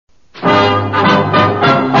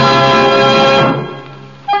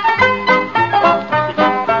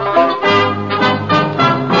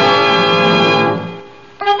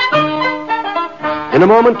In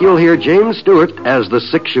a moment, you'll hear James Stewart as the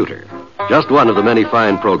six-shooter. Just one of the many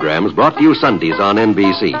fine programs brought to you Sundays on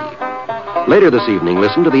NBC. Later this evening,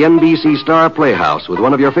 listen to the NBC Star Playhouse with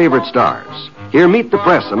one of your favorite stars. Hear Meet the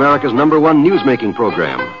Press, America's #1 newsmaking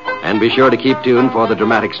program. And be sure to keep tuned for the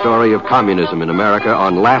dramatic story of communism in America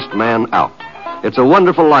on Last Man Out. It's a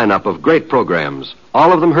wonderful lineup of great programs,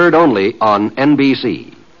 all of them heard only on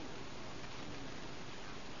NBC.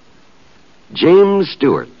 James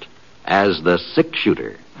Stewart as the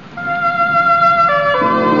six-shooter.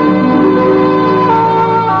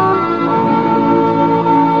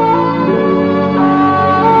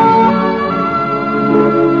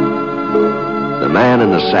 The man in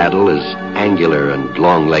the saddle is angular and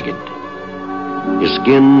long-legged. His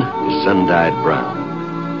skin is sun-dyed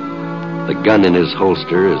brown. The gun in his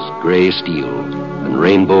holster is gray steel and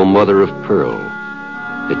rainbow mother of pearl,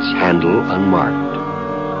 its handle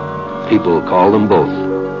unmarked. People call them both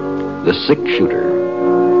the six-shooter.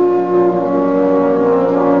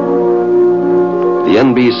 The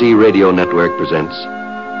NBC Radio Network presents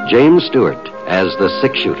James Stewart as the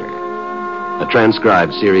six-shooter, a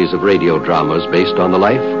transcribed series of radio dramas based on the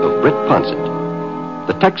life of Britt Ponsett,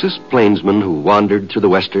 the Texas plainsman who wandered through the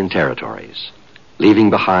Western Territories, leaving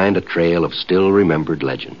behind a trail of still-remembered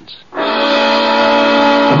legends.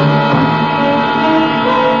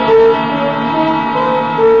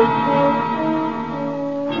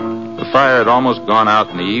 The fire had almost gone out,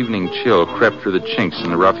 and the evening chill crept through the chinks in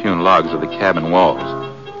the rough-hewn logs of the cabin walls.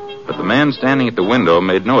 But the man standing at the window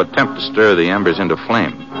made no attempt to stir the embers into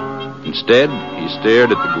flame. Instead, he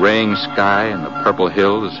stared at the graying sky and the purple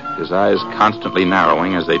hills, his eyes constantly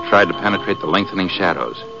narrowing as they tried to penetrate the lengthening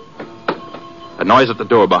shadows. A noise at the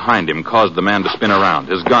door behind him caused the man to spin around.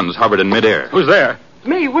 His guns hovered in midair. Who's there?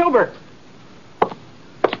 Me, Wilbur.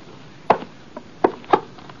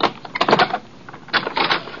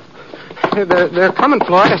 They're coming,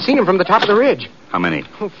 Floyd. I've seen them from the top of the ridge. How many?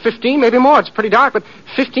 15, maybe more. It's pretty dark, but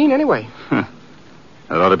 15 anyway. That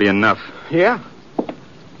ought to be enough. Yeah?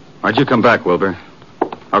 Why'd you come back, Wilbur?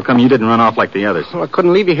 How come you didn't run off like the others? Well, I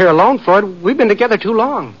couldn't leave you here alone, Floyd. We've been together too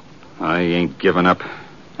long. I ain't giving up.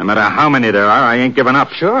 No matter how many there are, I ain't giving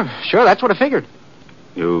up. Sure. That's what I figured.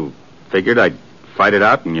 You figured I'd fight it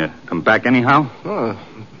out and you come back anyhow? Oh,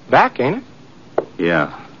 back, ain't it?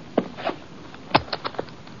 Yeah.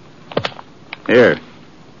 Here.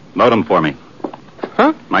 Load 'em for me.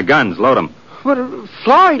 Huh? My guns, load 'em. What,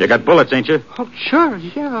 Floyd? You got bullets, ain't you? Oh, sure,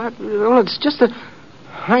 yeah. Well, it's just that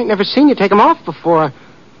I ain't never seen you take 'em off before. I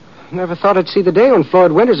never thought I'd see the day when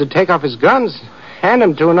Floyd Winters would take off his guns, hand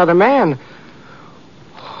 'em to another man.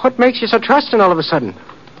 What makes you so trusting all of a sudden?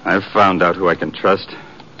 I've found out who I can trust.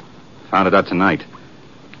 Found it out tonight.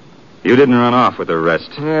 You didn't run off with the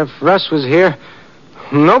rest. If Russ was here,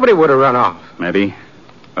 nobody would have run off. Maybe.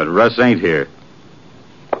 But Russ ain't here.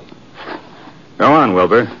 Go on,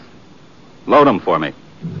 Wilbur. Load 'em for me.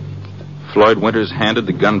 Floyd Winters handed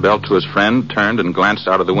the gun belt to his friend, turned, and glanced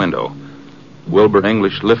out of the window. Wilbur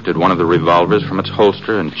English lifted one of the revolvers from its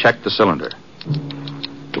holster and checked the cylinder.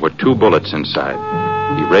 There were 2 bullets inside.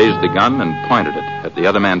 He raised the gun and pointed it at the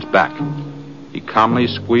other man's back. He calmly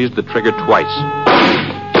squeezed the trigger twice.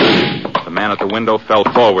 The man at the window fell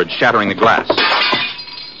forward, shattering the glass.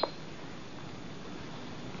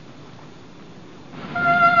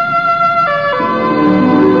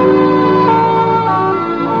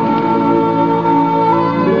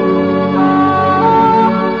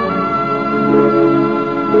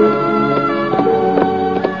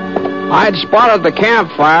 I'd spotted the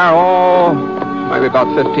campfire, maybe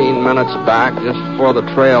about 15 minutes back, just before the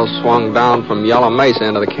trail swung down from Yellow Mesa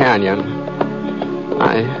into the canyon.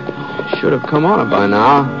 I should have come on it by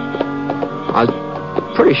now. I was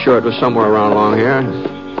pretty sure it was somewhere around along here.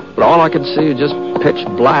 But all I could see was just pitch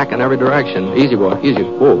black in every direction. Easy, boy, easy.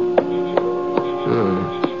 Whoa.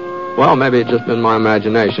 Well, maybe it's just been my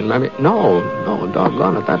imagination. Maybe... No,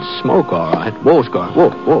 doggone it. That's smoke, all right. Whoa, Scar.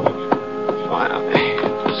 Whoa.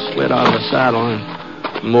 Slid out of the saddle and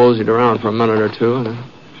moseyed around for a minute or two.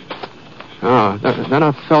 And then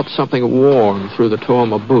I felt something warm through the toe of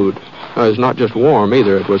my boot. It was not just warm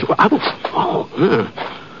either. It was... Well,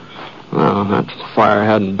 that fire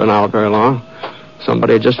hadn't been out very long.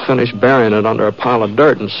 Somebody had just finished burying it under a pile of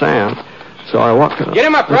dirt and sand. So I walked... Get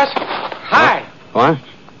him up, Russ. Hi. What?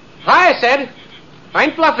 Hi, I said. I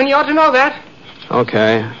ain't bluffing. You ought to know that.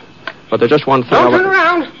 Okay. But there's just one thing... Don't turn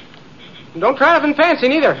around. Don't try nothing fancy,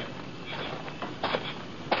 neither.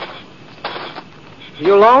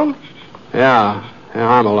 You alone? Yeah,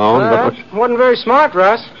 I'm alone. But wasn't very smart,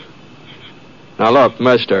 Russ. Now, look,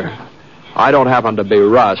 mister, I don't happen to be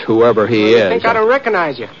Russ, whoever he is. You think I don't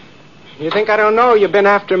recognize you? You think I don't know you've been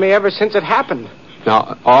after me ever since it happened?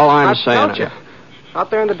 Now, all I'm I saying felt you.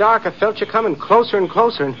 Out there in the dark, I felt you coming closer and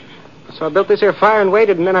closer. And so I built this here fire and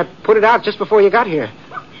waited, and then I put it out just before you got here.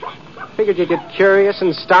 Figured you'd get curious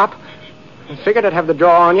and stop. I figured I'd have the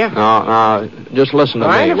draw on you. No, just listen to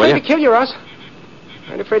me, I ain't will afraid you? to kill you, Russ.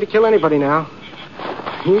 I ain't afraid to kill anybody now.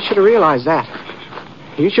 You should have realized that.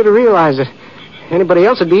 You should have realized that anybody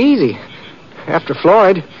else would be easy. After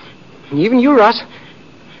Floyd, and even you, Russ,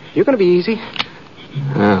 you're going to be easy.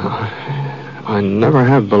 Yeah. I never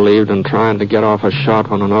have believed in trying to get off a shot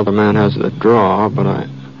when another man has the draw, but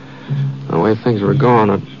the way things were going,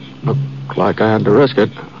 it looked like I had to risk it.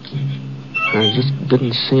 There just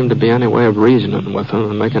didn't seem to be any way of reasoning with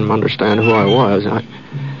him and making him understand who I was.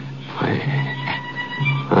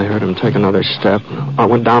 I heard him take another step. I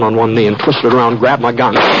went down on one knee and twisted around, grabbed my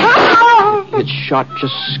gun. Its shot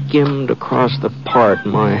just skimmed across the part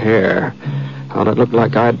in my hair. Thought it looked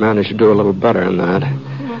like I'd managed to do a little better than that.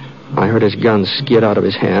 I heard his gun skid out of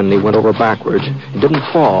his hand, and he went over backwards. He didn't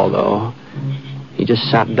fall, though. He just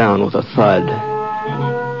sat down with a thud.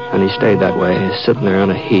 And he stayed that way, sitting there in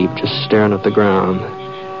a heap, just staring at the ground.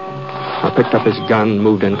 I picked up his gun and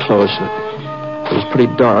moved in close. It was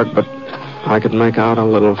pretty dark, but I could make out a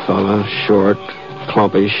little fella, short,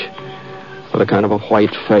 clumpish, with a kind of a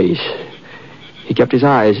white face. He kept his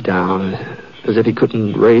eyes down, as if he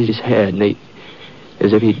couldn't raise his head, and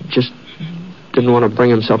as if he just didn't want to bring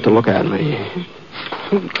himself to look at me.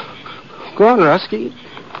 Go on, Rusky.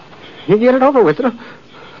 You get it over with.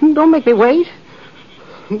 Don't make me wait.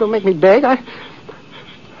 Don't make me beg.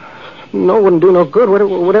 No, wouldn't do no good.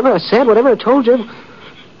 Whatever I said, whatever I told you,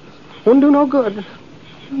 wouldn't do no good.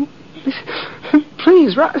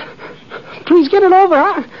 Please, please get it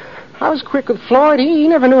over. I was quick with Floyd. He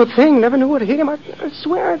never knew a thing, never knew what hit him. I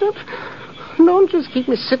swear. Don't just keep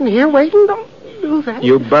me sitting here waiting. Don't do that.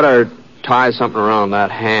 You better tie something around that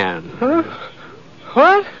hand. Huh?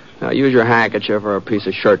 What? Now, use your handkerchief or a piece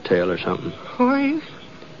of shirt tail or something. Why,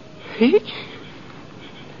 you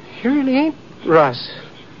really ain't Russ.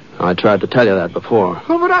 I tried to tell you that before.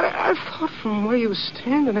 Oh, but I thought from where you were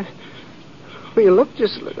standing, where you looked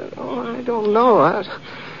just... Oh, I don't know.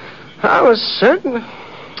 I was certain...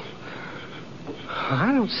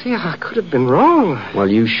 I don't see how I could have been wrong. Well,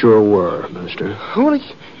 you sure were, mister. Well,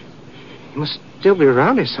 he must still be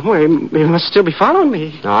around here somewhere. He must still be following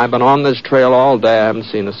me. Now, I've been on this trail all day. I haven't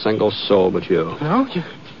seen a single soul but you. No?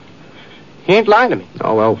 You ain't lying to me.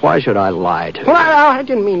 Oh, well, why should I lie to you? Well, I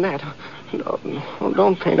didn't mean that. No,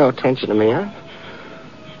 don't pay no attention to me. I'm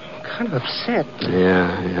kind of upset.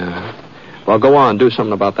 Yeah. Well, go on. Do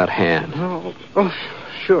something about that hand. Oh,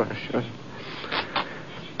 sure.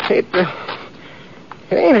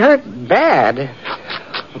 It ain't hurt bad.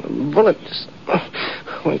 The bullet just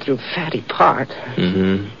went through fatty part.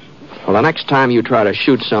 Mm-hmm. Well, the next time you try to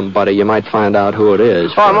shoot somebody, you might find out who it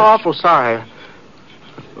is. Oh, I'm awful sorry.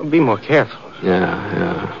 I'll be more careful.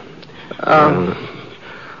 Yeah.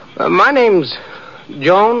 My name's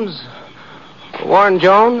Jones. Warren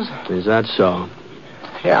Jones. Is that so?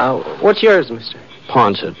 Yeah. What's yours, mister?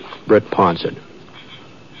 Ponsett. Britt Ponsett.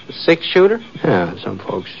 The six-shooter? Yeah, some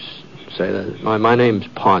folks say that. My name's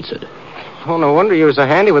Ponsett. Oh, no wonder you were so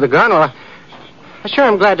handy with a gun. Well, I sure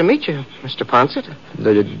am glad to meet you, Mr. Ponsett.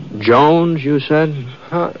 The Jones, you said?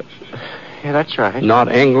 Yeah, that's right.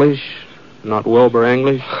 Not English? Not Wilbur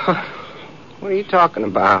English? What are you talking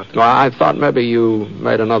about? Well, I thought maybe you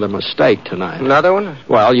made another mistake tonight. Another one?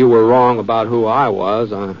 Well, you were wrong about who I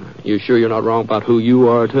was. You sure you're not wrong about who you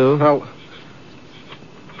are, too?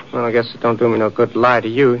 Well, I guess it don't do me no good to lie to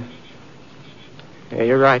you. Yeah,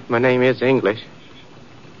 you're right. My name is English.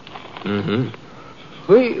 Mm-hmm.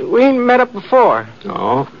 We ain't met up before.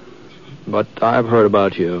 No, but I've heard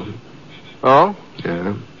about you. Oh?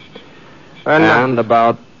 Yeah. And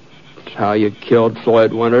about how you killed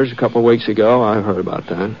Floyd Winters a couple of weeks ago. I heard about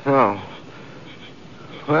that. Oh.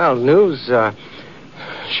 Well, news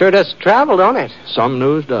sure does travel, don't it? Some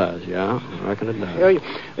news does, yeah. I reckon it does.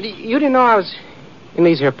 You didn't know I was in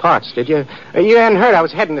these here parts, did you? You hadn't heard I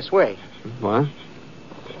was heading this way. What?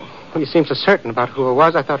 Well, you seemed so certain about who I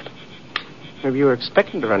was, I thought maybe you were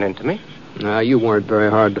expecting to run into me. No, you weren't very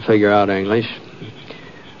hard to figure out, English.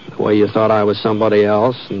 The way you thought I was somebody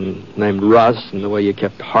else and named Russ, and the way you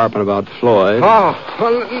kept harping about Floyd. Oh,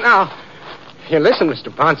 well, now, here, listen, Mr.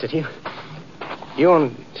 Ponsett, you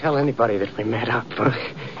won't tell anybody that we met up.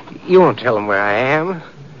 You won't tell them where I am.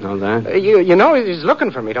 Know that? You know he's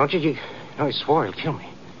looking for me, don't you? You know he swore he'll kill me.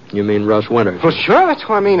 You mean Russ Winters? Well, sure, that's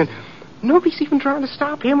what I mean. And nobody's even trying to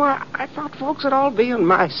stop him. I thought folks would all be on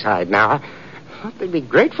my side now. I thought they'd be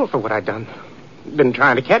grateful for what I'd done. Been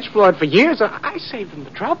trying to catch Floyd for years. I saved them the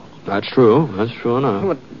trouble. That's true. That's true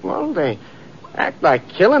enough. Well, they act like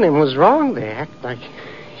killing him was wrong. They act like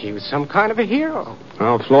he was some kind of a hero.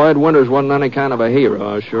 Well, Floyd Winters wasn't any kind of a hero.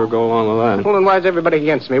 I'll sure go along with that. Well, then why is everybody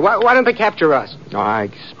against me? Why don't they capture us? I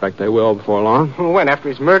expect they will before long. When? After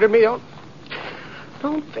he's murdered me?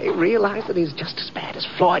 Don't they realize that he's just as bad as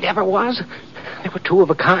Floyd ever was? They were two of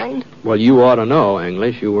a kind. Well, you ought to know,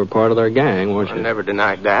 English. You were part of their gang, weren't you? I never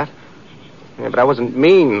denied that. Yeah, but I wasn't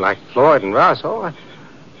mean like Floyd and Russ. I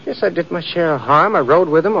guess I did my share of harm. I rode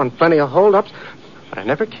with them on plenty of holdups, but I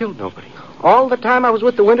never killed nobody. All the time I was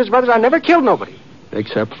with the Winters brothers, I never killed nobody.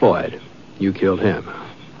 Except Floyd. You killed him.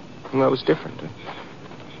 Well, that was different.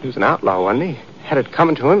 He was an outlaw, wasn't he? Had it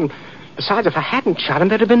coming to him. Besides, if I hadn't shot him,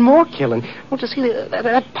 there'd have been more killing. Well, to see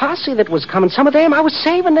that posse that was coming, some of them, I was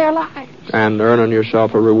saving their lives. And earning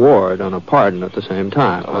yourself a reward and a pardon at the same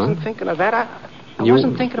time, I wasn't thinking of that. I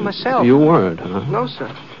wasn't thinking of myself. You weren't, huh? No,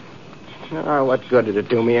 sir. Oh, what good did it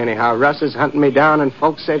do me anyhow? Russ is hunting me down, and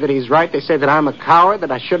folks say that he's right. They say that I'm a coward,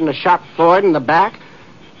 that I shouldn't have shot Floyd in the back.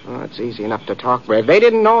 Oh, it's easy enough to talk brave. They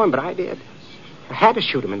didn't know him, but I did. I had to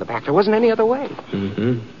shoot him in the back. There wasn't any other way.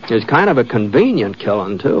 Mm-hmm. It's kind of a convenient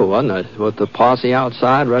killing, too, wasn't it? With the posse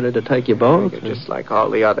outside ready to take you both. You're just like all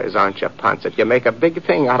the others, aren't you, Ponset? You make a big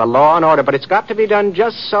thing out of law and order, but it's got to be done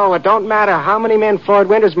just so. It don't matter how many men Floyd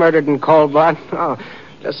Winters murdered in cold blood. Oh,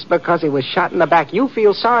 just because he was shot in the back, you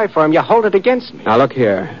feel sorry for him. You hold it against me. Now, look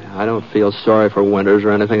here. I don't feel sorry for Winters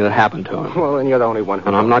or anything that happened to him. Well, then you're the only one who...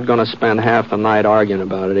 And I'm not going to spend half the night arguing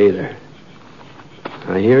about it either.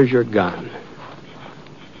 Now, here's your gun.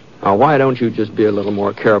 Now, why don't you just be a little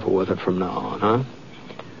more careful with it from now on, huh?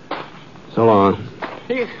 So long.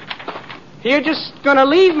 You're just going to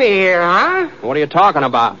leave me here, huh? What are you talking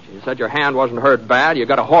about? You said your hand wasn't hurt bad. You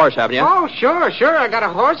got a horse, haven't you? Oh, sure. I got a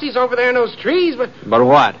horse. He's over there in those trees, but... But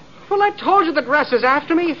what? Well, I told you that Russ is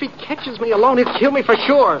after me. If he catches me alone, he'll kill me for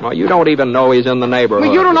sure. Well, you don't even know he's in the neighborhood.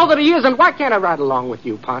 Well, you don't know that he is, and why can't I ride along with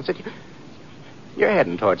you, Ponset? You're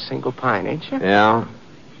heading towards Single Pine, ain't you? Yeah.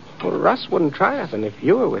 Well, Russ wouldn't try nothing if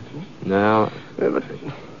you were with me. No.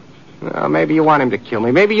 But maybe you want him to kill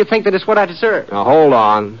me. Maybe you think that it's what I deserve. Now, hold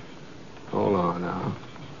on. Hold on now.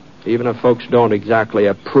 Even if folks don't exactly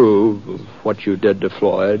approve of what you did to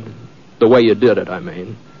Floyd, the way you did it, I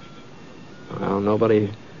mean, well,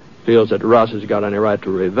 nobody feels that Russ has got any right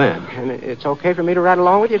to revenge. And it's okay for me to ride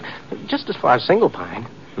along with you? Just as far as Single Pine.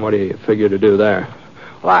 What do you figure to do there?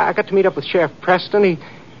 Well, I got to meet up with Sheriff Preston. He's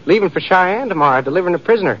leaving for Cheyenne tomorrow, delivering a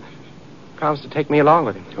prisoner. Promised to take me along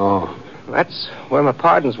with him. Oh. That's where my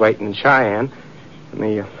pardon's waiting in Cheyenne. And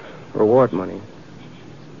the reward money.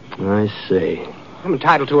 I see. I'm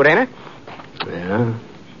entitled to it, ain't I? Yeah.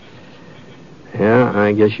 Yeah,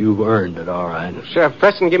 I guess you've earned it, all right. Sheriff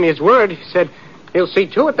Preston gave me his word. He said he'll see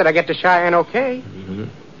to it that I get to Cheyenne okay.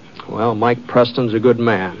 Mm-hmm. Well, Mike Preston's a good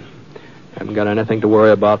man. Haven't got anything to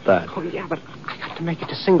worry about that. Oh, yeah, but I got to make it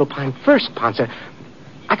to Single Pine first, Ponce.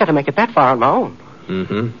 I got to make it that far on my own.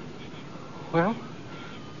 Mm-hmm. Well,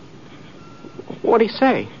 what'd he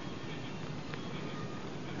say?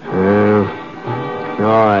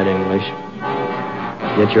 All right, English.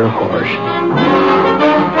 Get your horse.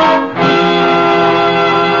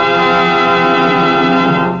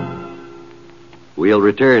 We'll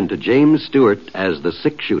return to James Stewart as the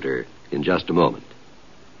six-shooter in just a moment.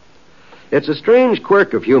 It's a strange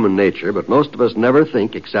quirk of human nature, but most of us never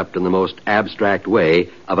think, except in the most abstract way,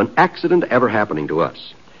 of an accident ever happening to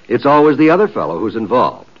us. It's always the other fellow who's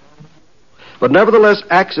involved. But nevertheless,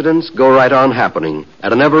 accidents go right on happening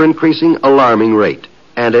at an ever-increasing, alarming rate.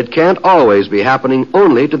 And it can't always be happening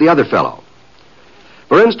only to the other fellow.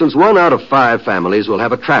 For instance, 1 out of 5 families will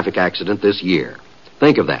have a traffic accident this year.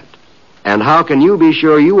 Think of that. And how can you be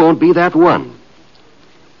sure you won't be that one?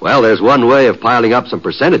 Well, there's one way of piling up some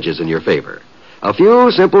percentages in your favor. A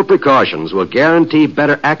few simple precautions will guarantee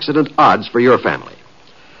better accident odds for your family.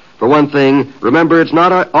 For one thing, remember it's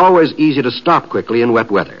not always easy to stop quickly in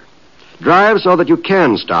wet weather. Drive so that you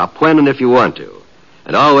can stop when and if you want to.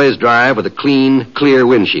 And always drive with a clean, clear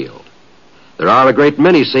windshield. There are a great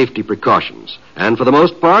many safety precautions, and for the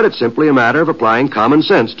most part, it's simply a matter of applying common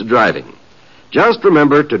sense to driving. Just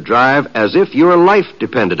remember to drive as if your life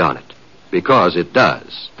depended on it, because it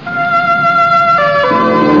does.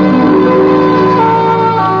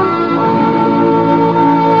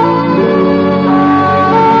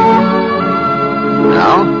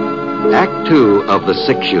 Now, Act 2 of The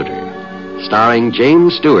Six-Shooter, starring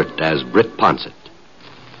James Stewart as Britt Ponsett.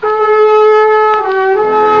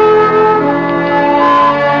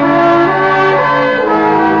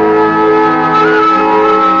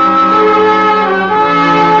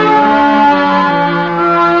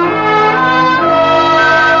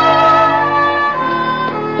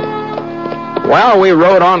 Well, we we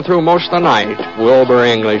rode on through most of the night, Wilbur,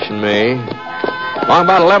 English, and me. Along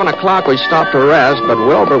about 11 o'clock, we stopped to rest, but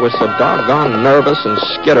Wilbur was so doggone nervous and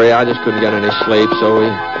skittery, I just couldn't get any sleep, so we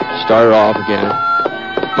started off again.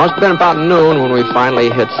 Must have been about noon when we finally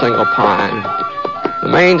hit Single Pine. The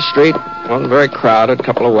main street wasn't very crowded, a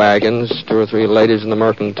couple of wagons, 2 or 3 ladies in the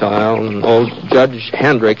mercantile, and old Judge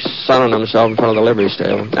Hendricks sunning himself in front of the livery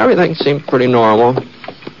stable. Everything seemed pretty normal,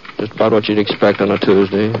 just about what you'd expect on a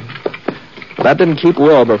Tuesday. But that didn't keep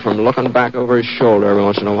Wilbur from looking back over his shoulder every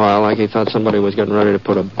once in a while like he thought somebody was getting ready to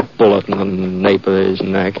put a bullet in the nape of his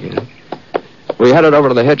neck. We headed over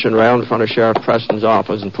to the hitching rail in front of Sheriff Preston's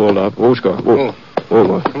office and pulled up. Who's going? Whoa.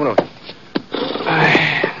 Come on over.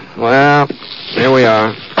 Well, here we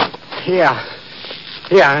are. Yeah.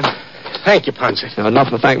 Thank you, Ponce.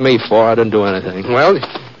 Enough to thank me for. I didn't do anything. Well,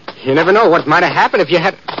 you never know what might have happened if you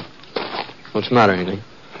had... What's the matter, Andy?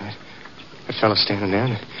 That fellow standing there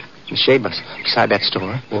in the shade beside that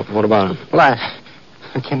store. What about him? Well,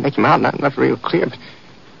 I can't make him out. Not real clear, but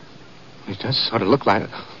he does sort of look like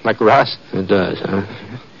Russ. It does, huh?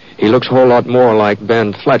 He looks a whole lot more like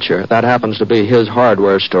Ben Fletcher. That happens to be his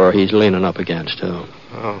hardware store he's leaning up against, too.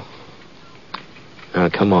 Oh. Now,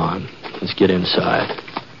 come on. Let's get inside.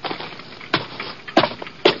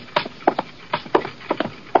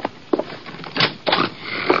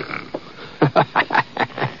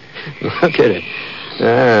 Look at it.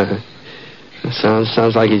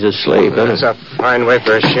 Sounds like he's asleep, doesn't it? That's a fine way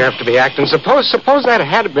for a sheriff to be acting. Suppose that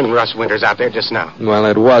had been Russ Winters out there just now. Well,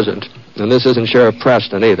 it wasn't. And this isn't Sheriff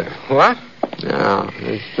Preston either. What? No,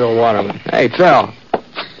 it's Phil Waterman. Hey, Phil.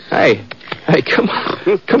 Hey, come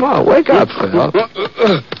on. Come on, wake up, Phil. What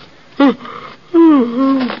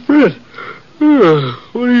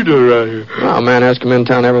are you doing around here? Well, a man has to come in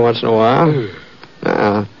town every once in a while.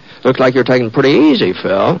 Looks like you're taking it pretty easy,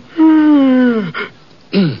 Phil.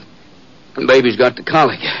 The baby's got the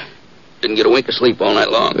colic. Didn't get a wink of sleep all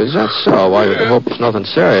night long. Is that so? Why, I hope it's nothing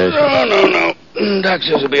serious. No. Doc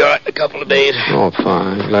says he'll be all right in a couple of days. Oh,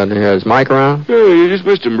 fine. Glad to hear. Is Mike around? Yeah, you just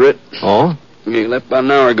missed him, Britt. Oh? Yeah, he left about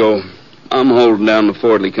an hour ago. I'm holding down the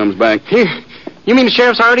fort till he comes back. You mean the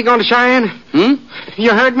sheriff's already gone to Cheyenne?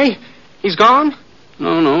 You heard me? He's gone?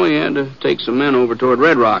 No, he had to take some men over toward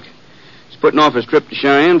Red Rock. He's putting off his trip to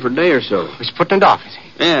Cheyenne for a day or so. He's putting it off, is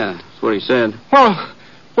he? Yeah, that's what he said. Well,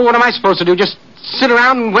 what am I supposed to do? Just sit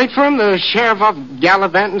around and wait for him? The sheriff off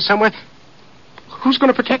gallivanting somewhere? Who's going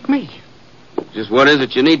to protect me? Just what is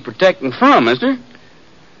it you need protecting from, mister?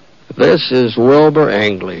 This is Wilbur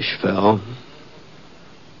English, Phil.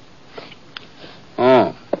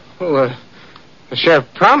 Oh. Well, the sheriff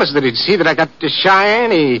promised that he'd see that I got to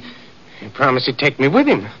Cheyenne. He promised he'd take me with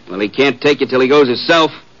him. Well, he can't take you till he goes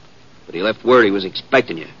himself. But he left word he was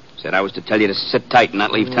expecting you. Said I was to tell you to sit tight and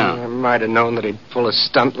not leave town. I might have known that he'd pull a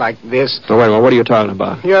stunt like this. Oh, wait a minute. What are you talking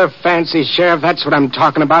about? You're a fancy sheriff. That's what I'm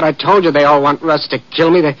talking about. I told you they all want Russ to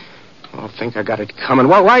kill me. They all think I got it coming.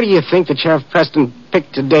 Well, why do you think that Sheriff Preston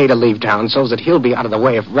picked today to leave town so that he'll be out of the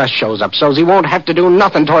way if Russ shows up, so he won't have to do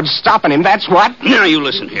nothing towards stopping him? That's what. Now, you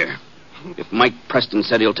listen here. If Mike Preston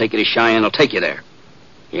said he'll take you to Cheyenne, he'll take you there.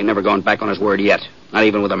 He ain't never gone back on his word yet. Not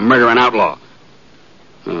even with a murdering outlaw.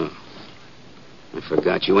 Oh. I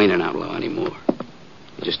forgot you ain't an outlaw anymore.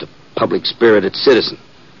 You're just a public-spirited citizen.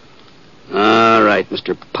 All right,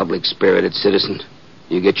 Mr. Public-spirited citizen.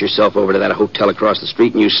 You get yourself over to that hotel across the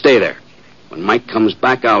street and you stay there. When Mike comes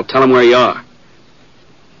back, I'll tell him where you are.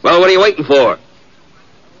 Well, what are you waiting for?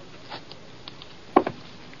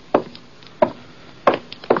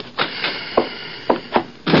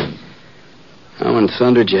 How in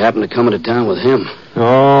thunder did you happen to come into town with him?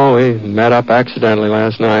 Oh, we met up accidentally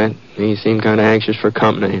last night. He seemed kind of anxious for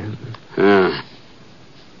company.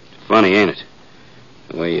 Funny, ain't it?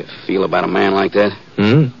 The way you feel about a man like that?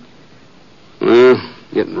 Well,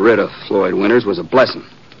 getting rid of Floyd Winters was a blessing.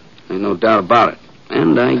 Ain't no doubt about it.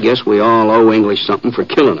 And I guess we all owe English something for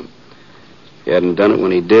killing him. If he hadn't done it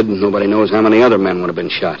when he did, nobody knows how many other men would have been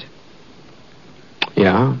shot.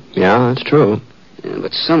 Yeah, that's true. Yeah,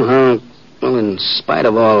 but somehow, well, in spite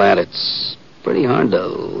of all that, it's pretty hard to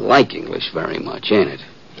like English very much, ain't it?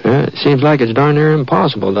 Yeah, it seems like it's darn near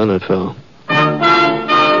impossible, doesn't it, Phil?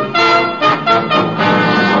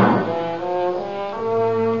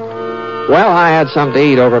 Well, I had something to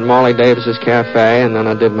eat over at Molly Davis's cafe, and then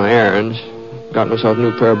I did my errands. Got myself a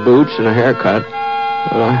new pair of boots and a haircut.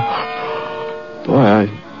 But I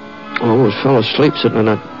almost fell asleep sitting in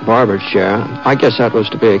that barber's chair. I guess that was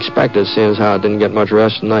to be expected, seeing as how I didn't get much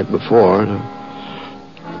rest the night before.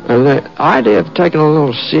 And the idea of taking a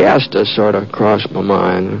little siesta sort of crossed my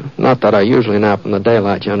mind. Not that I usually nap in the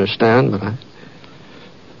daylight, you understand, but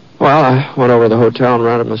I went over to the hotel and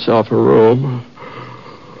rented myself a room.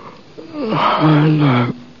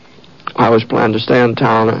 And, I was planning to stay in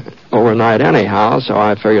town overnight anyhow, so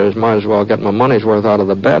I figured I might as well get my money's worth out of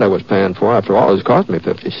the bed I was paying for. After all, it's cost me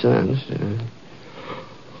 50 cents.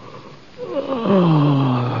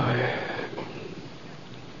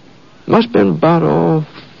 Must have been about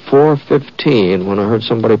 4:15 when I heard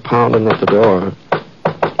somebody pounding at the door.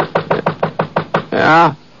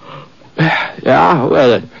 Yeah? Yeah, who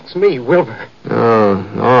is it? It's me, Wilbur. Oh,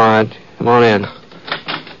 all right. Come on in.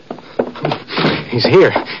 He's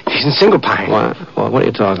here. He's in Single Pine. What are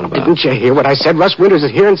you talking about? Didn't you hear what I said? Russ Winters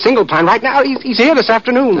is here in Single Pine right now. He's here this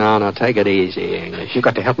afternoon. No, take it easy, English. You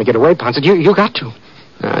got to help me get away, Ponset. You got to.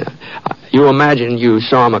 You imagine you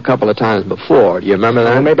saw him a couple of times before. Do you remember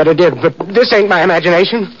that? Well, maybe I did, but this ain't my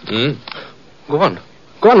imagination. Go on,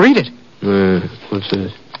 read it. What's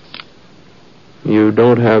this? You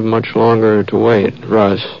don't have much longer to wait,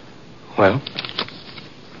 Russ. Well?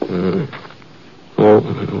 Well,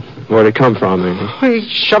 where'd it come from, English? He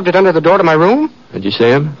shoved it under the door to my room. Did you see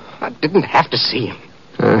him? I didn't have to see him.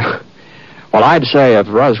 Well, I'd say if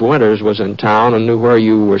Russ Winters was in town and knew where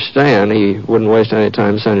you were staying, he wouldn't waste any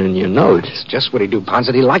time sending you notes. It's just what he'd do,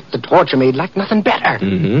 Ponset. He liked to torture me. He'd like nothing better.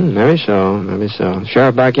 Maybe so.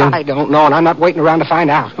 Sheriff back in? I don't know, and I'm not waiting around to find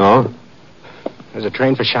out. Oh? There's a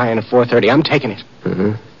train for Cheyenne at 4:30. I'm taking it.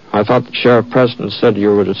 I thought Sheriff Preston said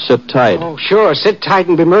you were to sit tight. Oh, sure. Sit tight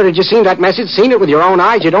and be murdered. You seen that message? Seen it with your own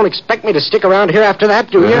eyes? You don't expect me to stick around here after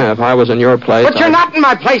that, do you? Yeah, if I was in your place... But you're not in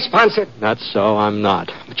my place, Ponset. That's so. I'm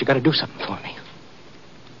not. But you got to do something for me.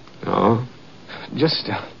 Oh? Just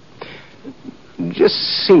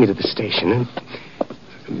see me to the station and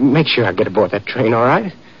make sure I get aboard that train, all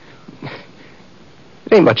right?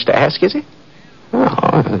 It ain't much to ask, is it?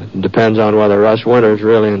 Well, it depends on whether Russ Winter's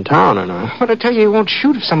really in town or not. But I tell you, he won't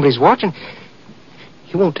shoot if somebody's watching.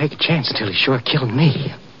 He won't take a chance until he's sure killed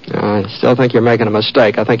me. I still think you're making a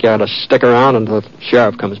mistake. I think you ought to stick around until the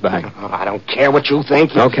sheriff comes back. Oh, I don't care what you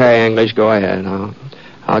think. Okay, English, go ahead.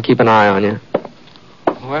 I'll keep an eye on you.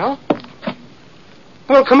 Well,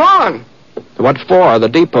 come on. What for? The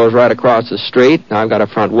depot's right across the street. I've got a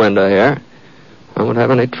front window here. I won't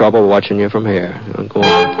have any trouble watching you from here. Go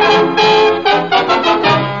on.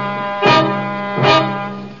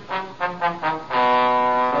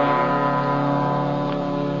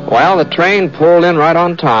 Well, the train pulled in right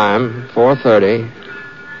on time, 4:30.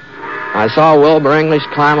 I saw Wilbur English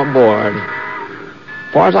climb aboard.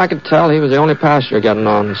 As far as I could tell, he was the only passenger getting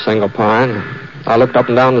on Single Pine. I looked up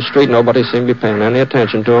and down the street. Nobody seemed to be paying any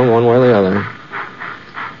attention to him one way or the other.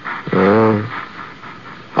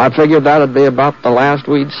 I figured that'd be about the last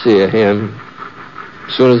we'd see of him.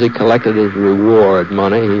 As soon as he collected his reward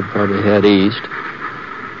money, he'd probably head east.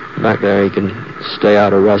 Back there, he can stay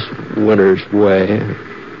out of Russ Winters' way.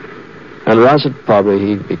 And Russ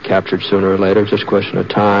he'd be captured sooner or later, just a question of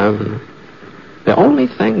time. The only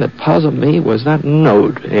thing that puzzled me was that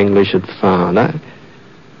note English had found.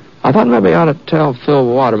 I thought maybe I ought to tell Phil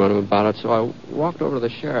Waterman about it, so I walked over to the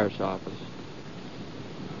sheriff's office.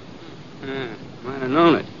 Might have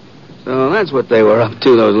known it. So that's what they were up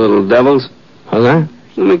to, those little devils. Was that?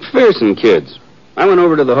 The McPherson kids. I went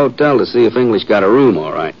over to the hotel to see if English got a room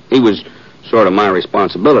all right. He was sort of my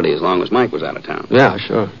responsibility as long as Mike was out of town. Yeah,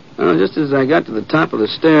 sure. Well, just as I got to the top of the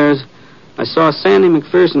stairs, I saw Sandy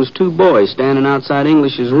McPherson's two boys standing outside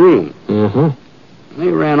English's room. They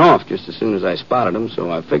ran off just as soon as I spotted them,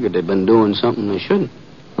 so I figured they'd been doing something they shouldn't.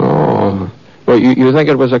 Oh. Well, you think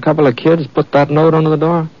it was a couple of kids put that note under the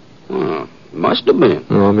door? Well, must have been.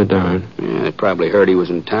 Oh, I'll be darned. Yeah, they probably heard he was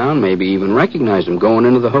in town, maybe even recognized him going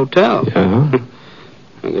into the hotel. Yeah?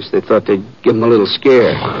 I guess they thought they'd give him a little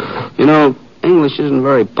scare. You know, English isn't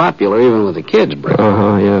very popular even with the kids, Brett. Yeah,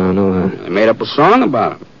 I know that. They made up a song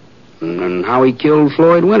about him. And how he killed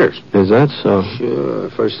Floyd Winters. Is that so? Sure.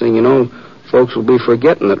 First thing you know, folks will be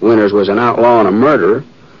forgetting that Winters was an outlaw and a murderer.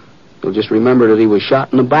 They'll just remember that he was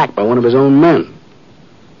shot in the back by one of his own men.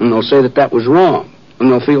 And they'll say that was wrong.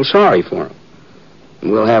 And they'll feel sorry for him.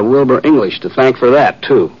 And we'll have Wilbur English to thank for that,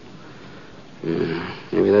 too.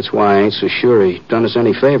 Maybe that's why I ain't so sure he done us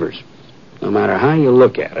any favors. No matter how you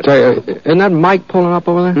look at it. Say, isn't that Mike pulling up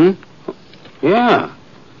over there? Yeah.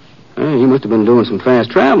 Hey, he must have been doing some fast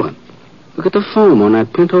traveling. Look at the foam on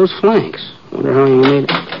that Pinto's flanks. Wonder how he made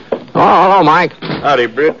it. Oh, hello, Mike. Howdy,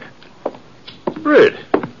 Britt. Britt,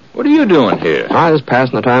 what are you doing here? I'm just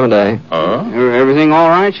passing the time of day. Oh? Everything all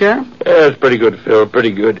right, Sheriff? Yeah, it's pretty good, Phil,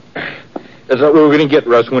 pretty good. I thought we were going to get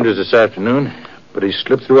Russ Winters this afternoon, but he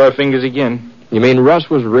slipped through our fingers again. You mean Russ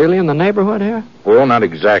was really in the neighborhood here? Well, not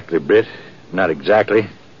exactly, Britt. Not exactly.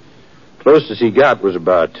 Closest he got was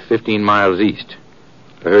about 15 miles east.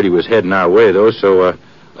 I heard he was heading our way, though, so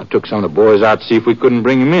I took some of the boys out to see if we couldn't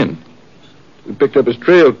bring him in. We picked up his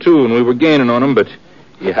trail, too, and we were gaining on him, but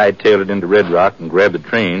he hightailed it into Red Rock and grabbed the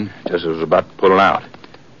train just as it was about to pull out.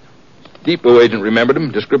 Depot agent remembered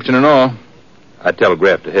him, description and all. I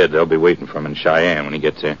telegraphed ahead they'll be waiting for him in Cheyenne when he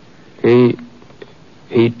gets there.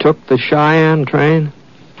 He took the Cheyenne train?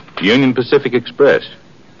 Union Pacific Express.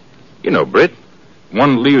 You know, Britt.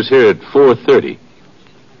 One that leaves here at 4:30.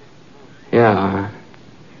 Yeah.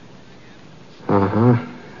 Uh-huh.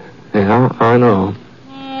 Yeah, I know.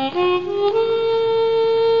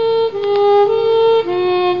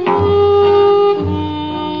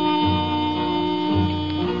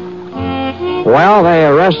 Well, they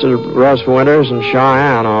arrested Russ Winters in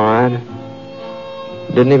Cheyenne, all right.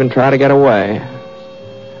 Didn't even try to get away.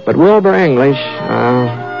 But Wilbur English,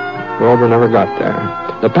 Wilbur never got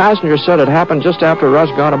there. The passenger said it happened just after Russ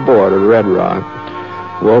got aboard at Red Rock.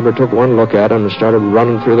 Wilbur took one look at him and started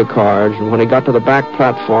running through the cars, and when he got to the back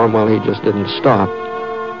platform, well, he just didn't stop.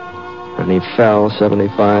 And he fell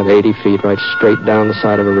 75, 80 feet right straight down the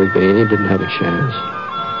side of a ravine. He didn't have a chance.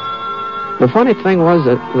 The funny thing was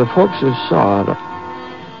that the folks who saw it,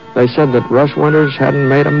 they said that Russ Winters hadn't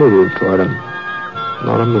made a move toward him.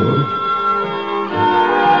 Not a move.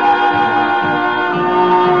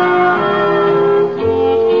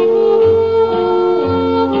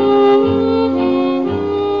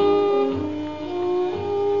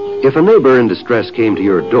 If a neighbor in distress came to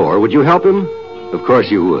your door, would you help him? Of course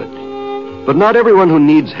you would. But not everyone who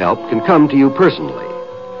needs help can come to you personally.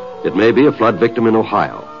 It may be a flood victim in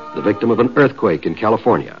Ohio, the victim of an earthquake in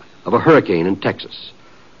California, of a hurricane in Texas.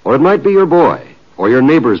 Or it might be your boy, or your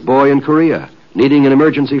neighbor's boy in Korea, needing an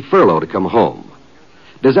emergency furlough to come home.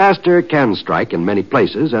 Disaster can strike in many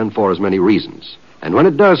places and for as many reasons. And when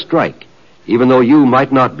it does strike, even though you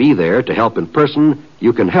might not be there to help in person,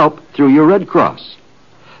 you can help through your Red Cross.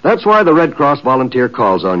 That's why the Red Cross volunteer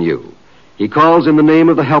calls on you. He calls in the name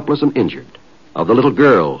of the helpless and injured, of the little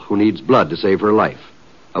girl who needs blood to save her life,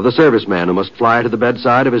 of the serviceman who must fly to the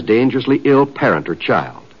bedside of his dangerously ill parent or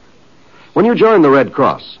child. When you join the Red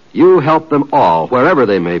Cross, you help them all wherever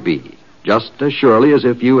they may be, just as surely as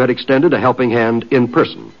if you had extended a helping hand in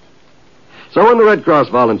person. So when the Red Cross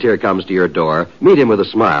volunteer comes to your door, meet him with a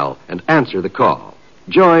smile and answer the call.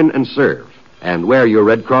 Join and serve, and wear your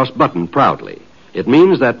Red Cross button proudly. It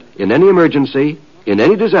means that in any emergency, in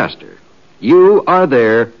any disaster, you are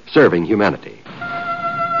there serving humanity.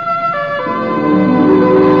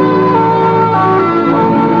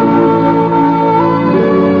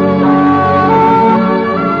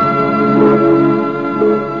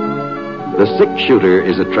 The Six Shooter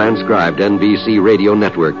is a transcribed NBC Radio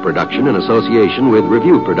Network production in association with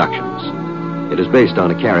Review Productions. It is based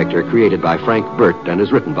on a character created by Frank Burt and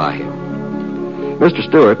is written by him. Mr.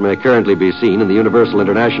 Stewart may currently be seen in the Universal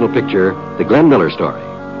International picture, The Glenn Miller Story.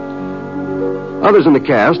 Others in the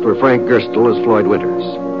cast were Frank Gerstle as Floyd Winters,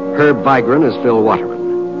 Herb Vigran as Phil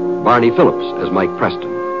Waterman, Barney Phillips as Mike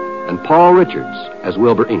Preston, and Paul Richards as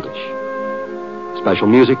Wilbur English. Special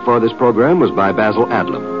music for this program was by Basil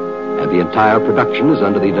Adlam, and the entire production is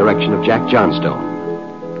under the direction of Jack Johnstone.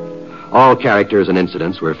 All characters and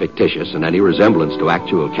incidents were fictitious, and any resemblance to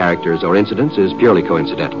actual characters or incidents is purely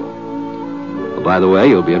coincidental. By the way,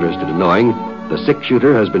 you'll be interested in knowing the Six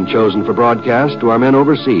Shooter has been chosen for broadcast to our men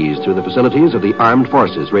overseas through the facilities of the Armed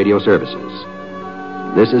Forces Radio Services.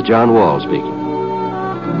 This is John Wall speaking.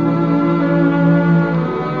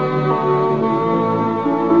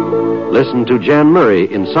 Listen to Jan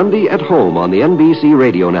Murray in Sunday at Home on the NBC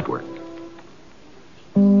Radio Network.